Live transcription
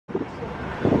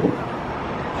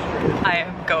I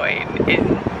am going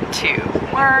into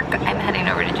work. I'm heading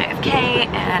over to JFK,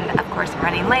 and of course I'm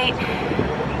running late.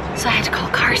 So I had to call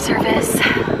car service.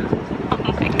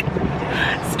 Oh my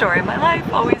God. Story of my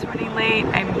life, always running late.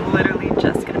 I'm literally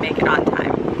just gonna make it on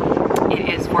time. It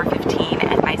is 4:15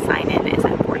 and my sign-in is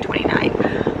at 4:29.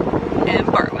 And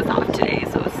Bart was off today,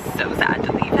 so it was so sad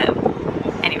to leave him.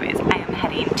 Anyways, I am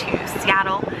heading to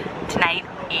Seattle tonight,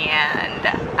 and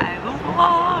I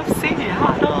love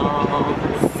Seattle.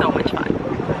 So much fun.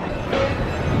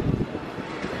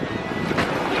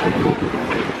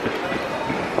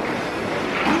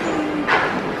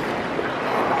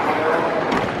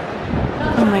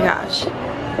 Oh my gosh.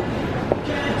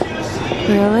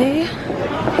 Really?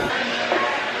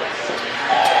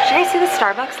 Should I see the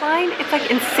Starbucks line? It's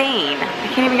like insane. I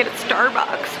can't even get at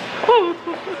Starbucks.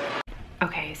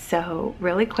 Okay, so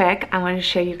really quick, I wanted to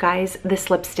show you guys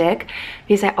this lipstick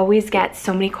because I always get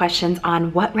so many questions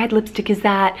on what red lipstick is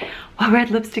that? What red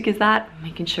lipstick is that? I'm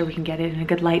making sure we can get it in a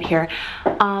good light here.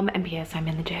 And P.S. I'm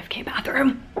in the JFK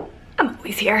bathroom. I'm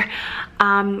always here.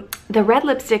 The red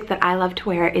lipstick that I love to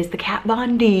wear is the Kat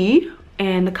Von D,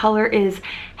 and the color is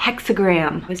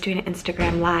Hexagram. I was doing an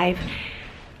Instagram live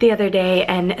the other day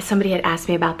and somebody had asked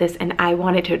me about this, and I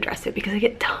wanted to address it because I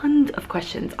get tons of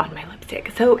questions on my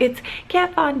lipstick. So it's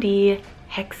Kat Von D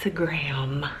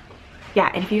Hexagram. Yeah,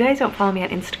 and if you guys don't follow me on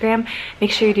Instagram, make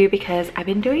sure you do, because I've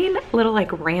been doing little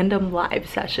like random live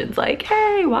sessions like,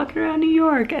 hey, walking around New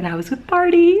York, and I was with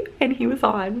Barty and he was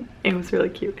on. It was really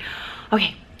cute.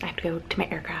 Okay, I have to go to my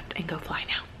aircraft and go fly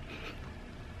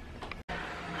now.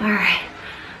 All right,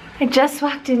 I just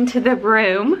walked into the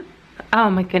room.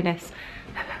 Oh my goodness.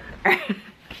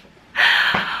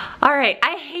 All right,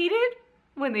 I hate it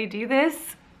when they do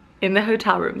this in the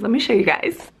hotel rooms. Let me show you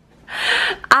guys.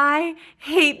 I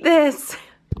hate this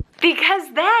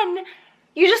because then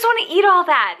you just want to eat all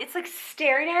that. It's like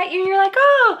staring at you and you're like,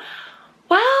 oh,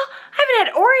 well, I haven't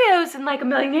had Oreos in like a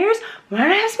million years. Why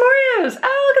don't I have some Oreos?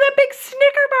 Oh, look at that big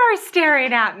Snicker bar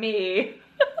staring at me.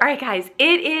 All right, guys,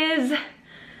 it's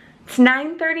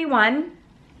 9:31.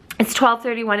 It's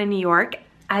 12:31 in New York.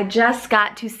 I just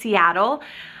got to Seattle.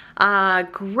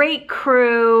 Great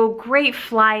crew, great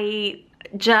flight,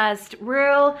 just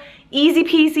real easy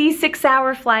peasy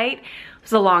 6-hour flight. It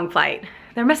was a long flight.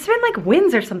 There must have been like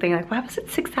winds or something, like why was it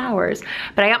 6 hours?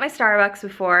 But I got my Starbucks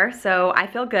before, so I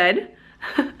feel good.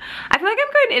 I feel like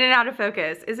I'm going in and out of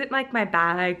focus. Is it like my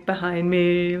bag behind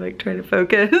me, like trying to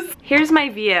focus? Here's my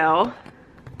view.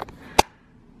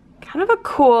 Kind of a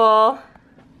cool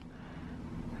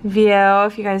view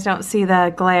if you guys don't see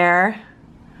the glare.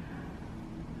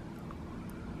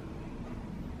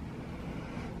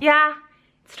 Yeah,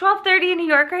 it's 12:30 in New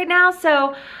York right now,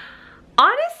 so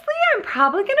honestly I'm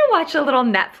probably gonna watch a little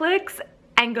Netflix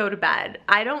and go to bed.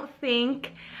 I don't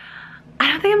think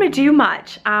I'm gonna do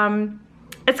much.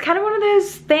 It's kind of one of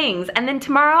those things, and then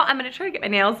tomorrow I'm gonna try to get my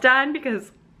nails done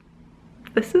because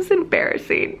this is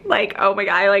embarrassing. Like, oh my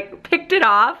God, I like picked it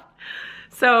off.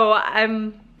 So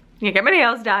I'm gonna get my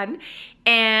nails done,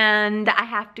 and I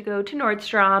have to go to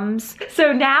Nordstrom's.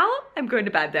 So now I'm going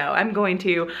to bed though. I'm going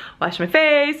to wash my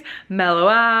face, mellow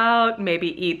out, maybe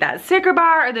eat that Snicker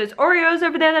bar or those Oreos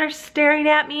over there that are staring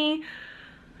at me.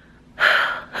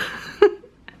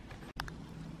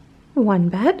 One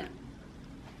bed,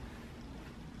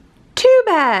 2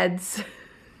 beds.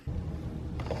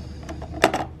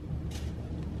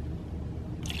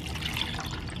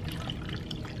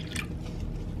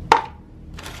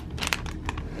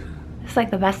 It's like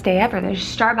the best day ever. There's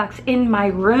Starbucks in my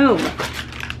room.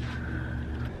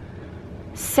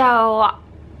 So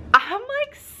I'm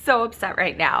like so upset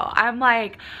right now. I'm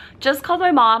like, just called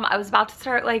my mom. I was about to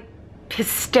start like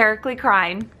hysterically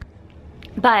crying,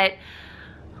 but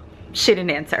she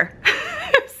didn't answer.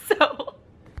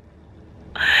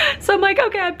 So I'm like,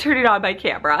 okay, I'm turning on my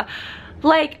camera.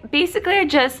 Like, basically I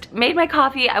just made my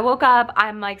coffee, I woke up,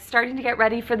 I'm like starting to get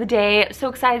ready for the day. So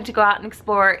excited to go out and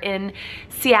explore in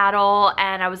Seattle,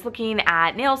 and I was looking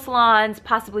at nail salons,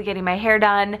 possibly getting my hair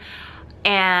done,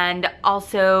 and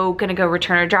also gonna go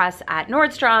return a dress at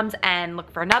Nordstrom's and look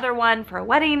for another one for a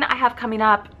wedding I have coming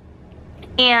up.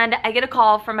 And I get a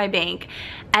call from my bank,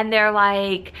 and they're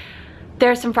like,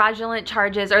 there's some fraudulent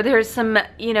charges, or there's some,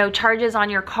 you know, charges on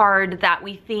your card that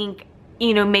we think,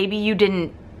 you know, maybe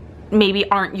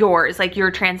aren't yours, like your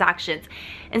transactions.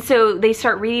 And so they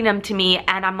start reading them to me,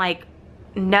 and I'm like,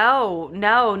 no,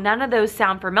 none of those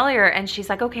sound familiar. And she's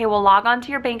like, okay, well, log on to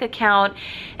your bank account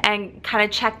and kind of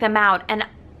check them out. And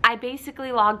I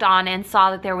basically logged on and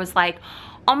saw that there was like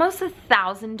almost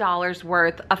 $1,000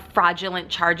 worth of fraudulent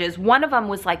charges. One of them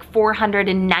was like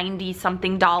 $490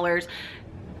 something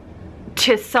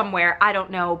to somewhere, I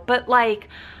don't know, but like,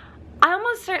 I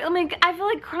almost start, like, I feel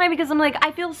like crying because I'm like,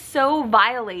 I feel so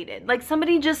violated. Like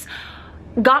somebody just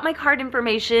got my card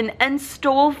information and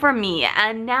stole from me,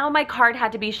 and now my card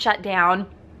had to be shut down.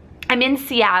 I'm in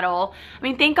Seattle. I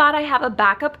mean, thank God I have a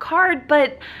backup card,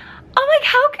 but I'm like,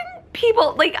 how can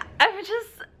people, like,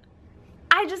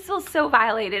 I just feel so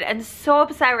violated and so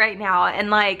upset right now. And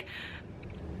like,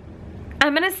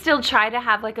 I'm gonna still try to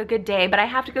have like a good day, but I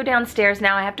have to go downstairs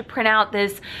now. I have to print out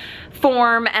this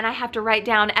form and I have to write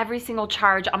down every single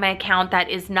charge on my account that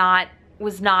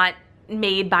was not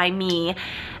made by me.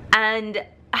 And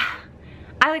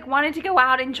I like wanted to go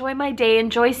out, enjoy my day,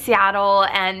 enjoy Seattle,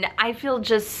 and I feel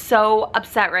just so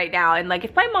upset right now. And like,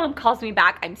 if my mom calls me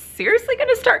back, I'm seriously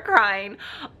gonna start crying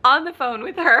on the phone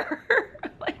with her.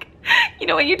 Like, you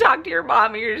know, when you talk to your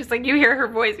mom and you're just like, you hear her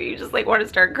voice and you just like want to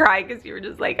start crying because you were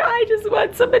just like, I just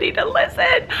want somebody to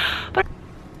listen. But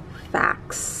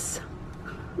fax.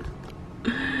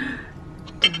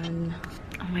 Done.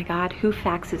 Oh my God, who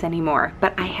faxes anymore?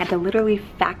 But I had to literally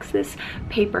fax this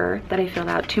paper that I filled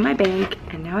out to my bank,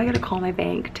 and now I gotta call my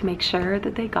bank to make sure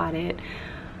that they got it.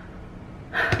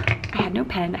 I had no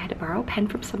pen. I had to borrow a pen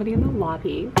from somebody in the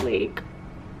lobby. Like,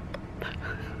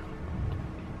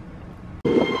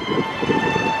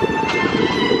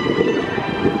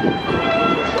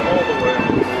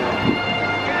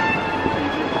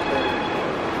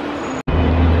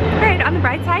 alright, on the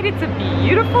bright side, it's a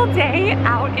beautiful day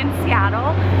out in Seattle.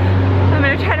 I'm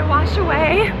gonna try to wash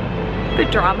away the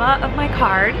drama of my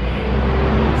card.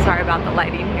 Sorry about the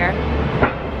lighting here.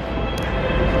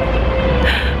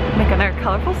 Make another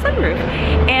colorful sunroof.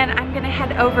 And I'm gonna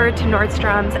head over to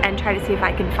Nordstrom's and try to see if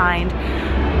I can find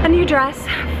a new dress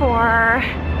for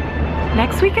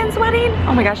next weekend's wedding.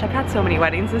 Oh my gosh, I've had so many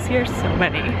weddings this year, so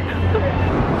many.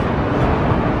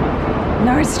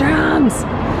 Nordstrom's.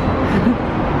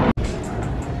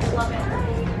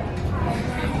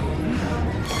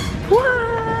 What?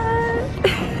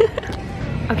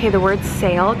 Okay, the word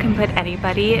sale can put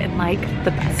anybody in like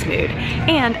the best mood.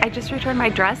 And I just returned my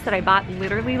dress that I bought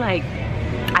literally like,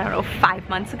 I don't know, 5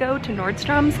 months ago to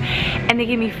Nordstrom's, and they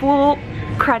gave me full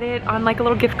credit on like a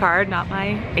little gift card, not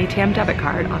my ATM debit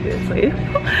card, obviously,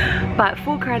 but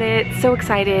full credit. So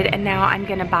excited. And now I'm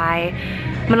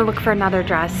gonna look for another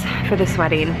dress for this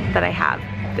wedding that I have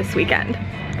this weekend.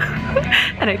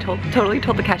 And I totally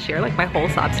told the cashier like my whole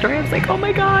sob story. I was like, oh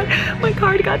my God, my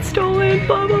card got stolen,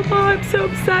 blah, blah, blah, I'm so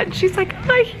upset. And she's like,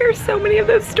 I hear so many of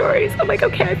those stories. I'm like,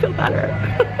 okay, I feel better.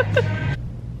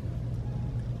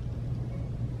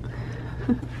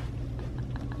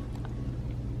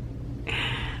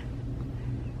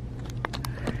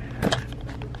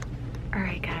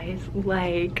 Alright guys,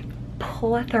 like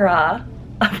plethora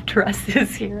of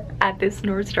dresses here at this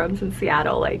Nordstrom's in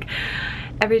Seattle. Like,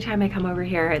 every time I come over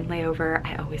here and lay over,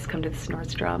 I always come to this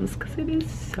Nordstrom's because it is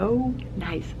so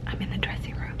nice. I'm in the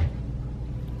dressing room,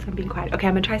 so I'm being quiet. Okay,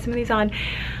 I'm gonna try some of these on.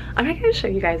 I'm not gonna show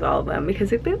you guys all of them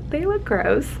because if they look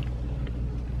gross.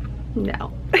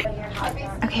 No.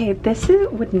 Okay, this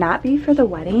would not be for the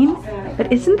wedding,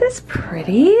 but isn't this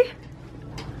pretty?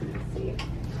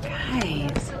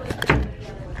 Guys,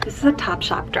 this is a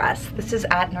Topshop dress. This is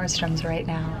at Nordstrom's right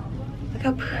now. Look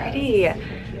how pretty.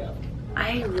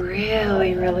 I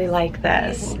really, really like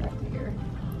this.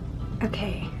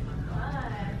 Okay,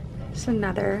 it's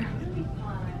another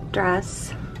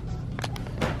dress.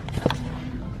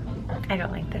 I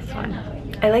don't like this one.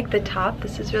 I like the top.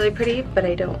 This is really pretty, but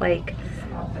I don't like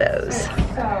those.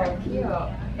 So cute.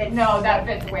 No, that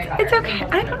fits way better. It's okay.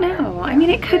 I don't know. I mean,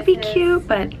 it could be cute,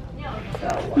 but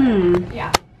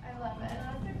Yeah. I love it.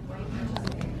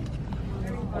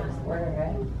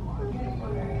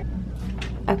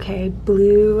 Okay,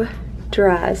 blue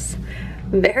dress.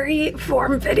 Very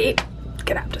form-fitting.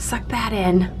 Gonna have to suck that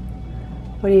in.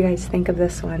 What do you guys think of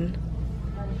this one?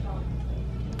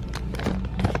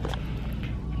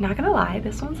 Not gonna lie,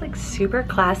 this one's like super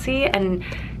classy, and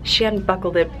she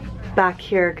unbuckled it back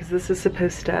here because this is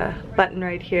supposed to button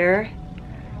right here,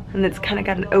 and it's kind of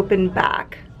got an open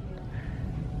back.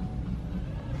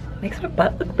 Makes my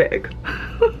butt look big.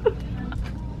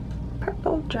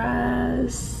 Purple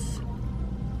dress.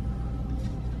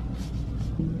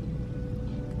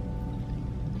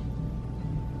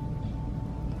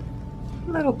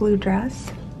 Little blue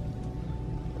dress.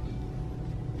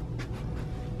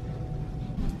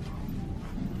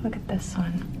 Look at this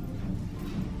one.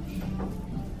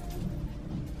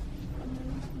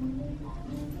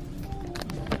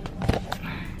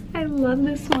 I love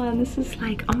this one. This is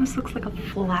like, almost looks like a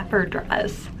flapper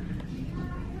dress.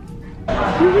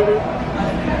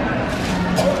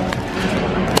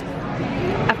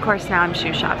 Of course, now I'm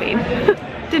shoe shopping.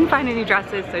 Didn't find any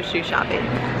dresses, so shoe shopping.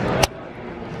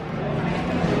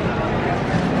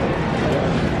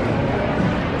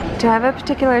 Do I have a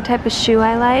particular type of shoe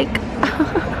I like?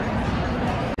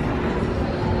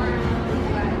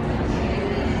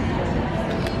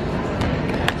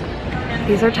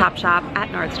 These are Topshop at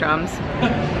Nordstrom's.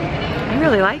 I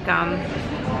really like them.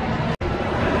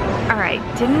 All right,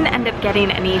 didn't end up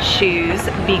getting any shoes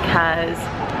because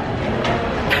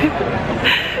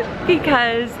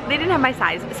because they didn't have my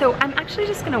size. So I'm actually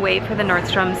just gonna wait for the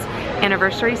Nordstrom's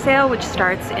anniversary sale, which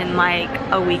starts in like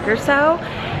a week or so.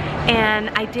 And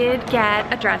I did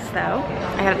get a dress though.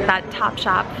 I got that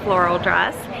Topshop floral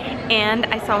dress. And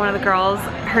I saw one of the girls,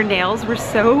 her nails were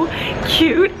so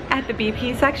cute at the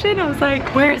BP section. I was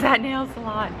like, where's that nail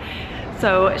salon?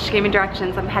 So she gave me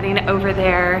directions. I'm heading over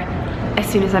there as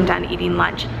soon as I'm done eating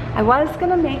lunch. I was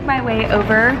gonna make my way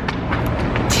over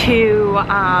to,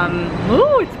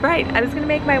 ooh, it's bright. I was gonna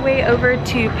make my way over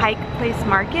to Pike Place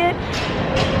Market,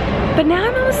 but now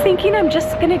I'm almost thinking I'm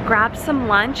just gonna grab some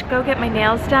lunch, go get my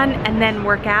nails done, and then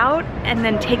work out, and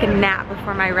then take a nap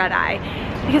before my red eye.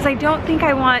 Because I don't think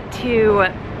I want to,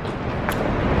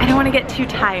 I don't want to get too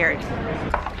tired.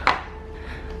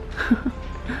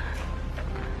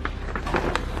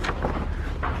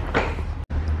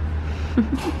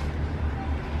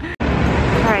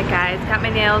 Alright guys, got my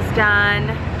nails done.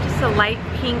 Just a light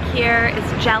pink here.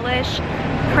 It's Gelish,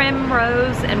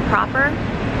 Primrose and Proper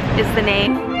is the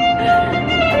name.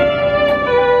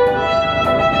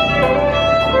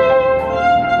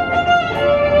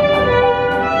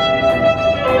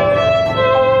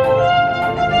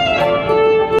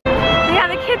 Yeah,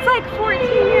 the kid's like 14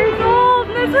 years old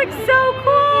and it's like so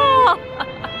cool.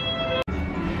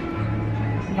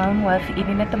 Lone wolf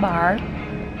eating at the bar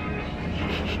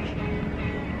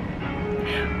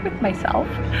with myself.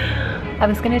 I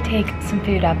was gonna take some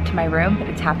food up to my room, but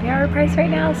it's happy hour price right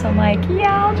now, so I'm like,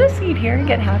 yeah, I'll just eat here and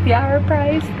get happy hour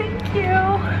price. Thank you.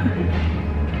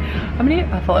 I'm gonna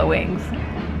get buffalo wings.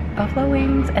 Buffalo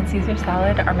wings and Caesar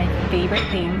salad are my favorite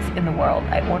things in the world.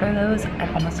 I order those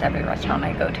at almost every restaurant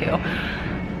I go to.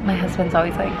 My husband's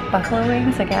always like, buffalo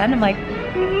wings again? I'm like,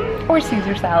 or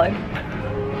Caesar salad.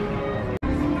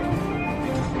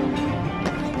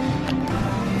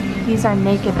 These are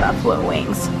naked buffalo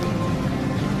wings.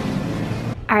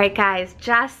 All right guys,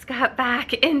 just got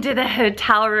back into the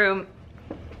hotel room.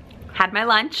 Had my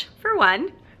lunch for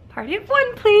one. Party of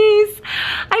one, please.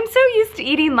 I'm so used to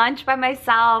eating lunch by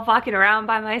myself, walking around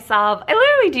by myself. I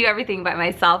literally do everything by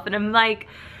myself, and I'm like,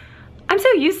 I'm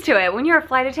so used to it. When you're a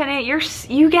flight attendant,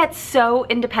 you get so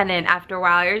independent after a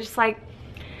while. You're just like,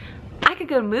 I could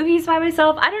go to movies by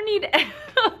myself. I don't need,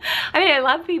 I mean, I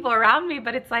love people around me,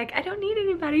 but it's like, I don't need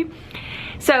anybody.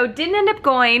 So didn't end up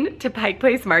going to Pike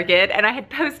Place Market, and I had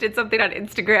posted something on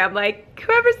Instagram like,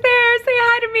 whoever's there, say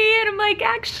hi to me, and I'm like,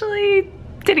 actually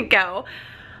didn't go.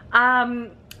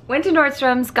 Went to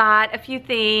Nordstrom's, got a few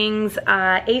things,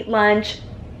 ate lunch.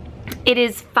 It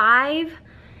is 5,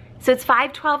 so it's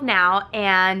 5:12 now,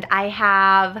 and I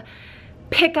have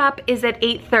pickup is at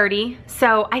 8:30.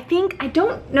 So I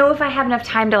don't know if I have enough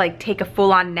time to like take a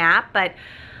full-on nap, but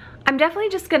I'm definitely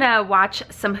just gonna watch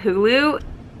some Hulu.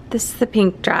 This is the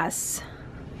pink dress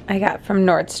I got from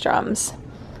Nordstrom's.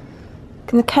 You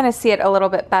can kind of see it a little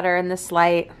bit better in this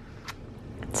light.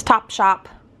 It's Topshop.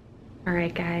 All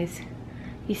right, guys,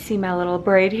 you see my little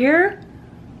braid here?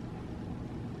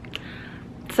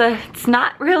 It's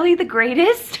not really the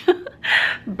greatest,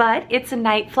 but it's a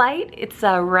night flight. It's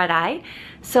a red eye.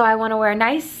 So I want to wear a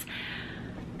nice,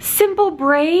 simple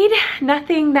braid.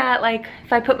 Nothing that, like,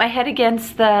 if I put my head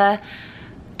against the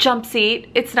jump seat,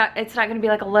 it's not gonna be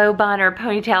like a low bun or a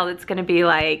ponytail that's gonna be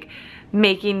like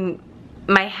making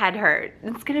my head hurt.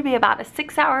 It's gonna be about a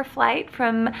 6-hour flight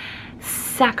from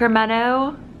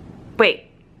Seattle.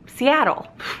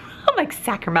 I'm like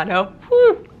Sacramento.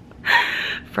 Whew.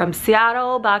 From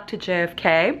Seattle back to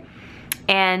JFK,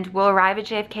 and we'll arrive at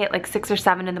JFK at like 6 or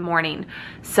 7 in the morning.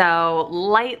 So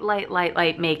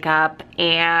light makeup,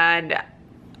 and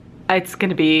it's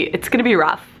gonna be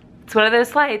rough. It's one of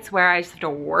those flights where I just have to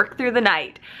work through the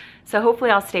night. So hopefully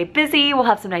I'll stay busy. We'll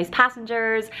have some nice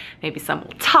passengers. Maybe some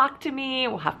will talk to me.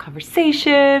 We'll have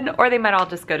conversation, or they might all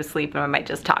just go to sleep and I might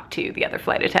just talk to the other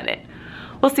flight attendant.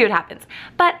 We'll see what happens.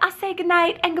 But I'll say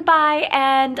goodnight and goodbye,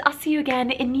 and I'll see you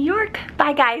again in New York.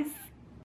 Bye, guys.